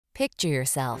Picture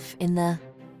yourself in the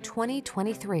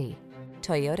 2023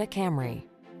 Toyota Camry.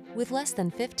 With less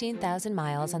than 15,000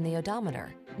 miles on the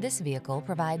odometer, this vehicle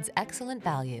provides excellent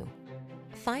value.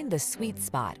 Find the sweet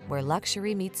spot where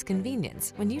luxury meets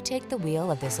convenience when you take the wheel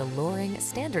of this alluring,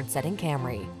 standard-setting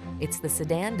Camry. It's the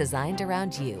sedan designed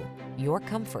around you, your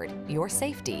comfort, your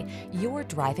safety, your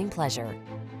driving pleasure.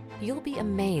 You'll be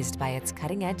amazed by its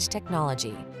cutting-edge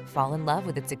technology, fall in love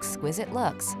with its exquisite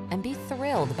looks, and be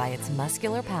thrilled by its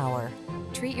muscular power.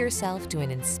 Treat yourself to an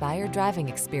inspired driving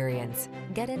experience.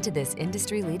 Get into this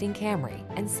industry-leading Camry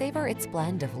and savor its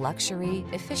blend of luxury,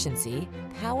 efficiency,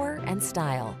 power, and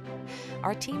style.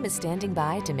 Our team is standing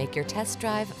by to make your test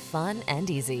drive fun and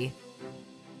easy.